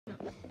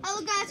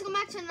Hello guys, welcome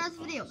back to another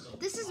video.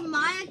 This is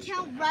my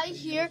account right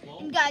here,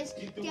 and guys,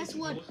 guess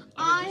what?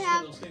 I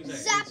have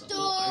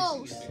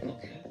zapdos.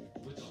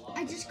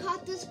 I just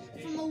caught this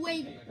from a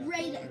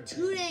raid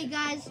today,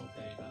 guys.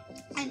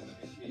 And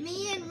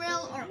me and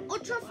Real are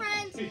ultra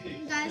friends.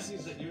 And guys,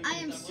 I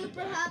am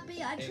super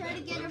happy. I tried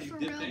to get her for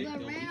Real,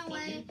 but ran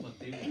away.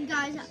 And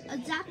guys, a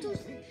zapdos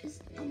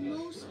is the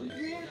most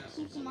rare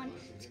Pokemon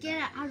to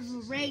get out of a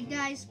raid,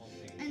 guys.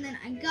 And then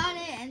I got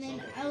it, and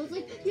then I was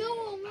like, yo,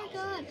 oh my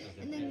god.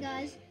 And then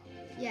guys,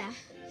 yeah.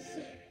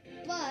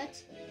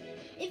 But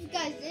if you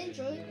guys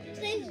enjoyed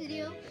today's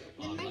video,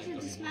 then make sure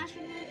to smash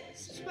that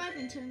subscribe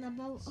and turn that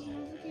bell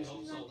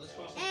notifications on.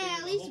 And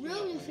at least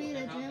Real will feel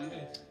that, Jim.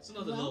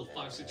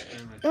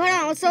 Hold on,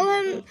 I'll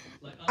show him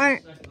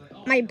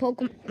my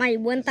Pokemon, my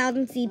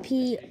 1000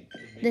 CP.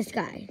 This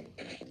guy.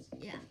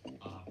 Yeah.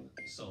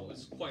 So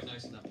it's quite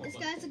nice in that part. This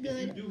guy's a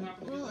good.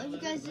 Well, if you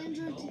guys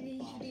enjoyed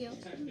today's video,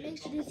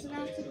 make sure to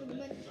smash the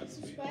button,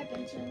 subscribe,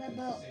 and turn that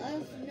bell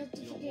of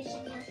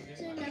notifications on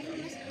so you never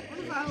miss one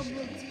of our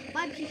uploads.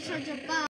 Bye, peace, bye.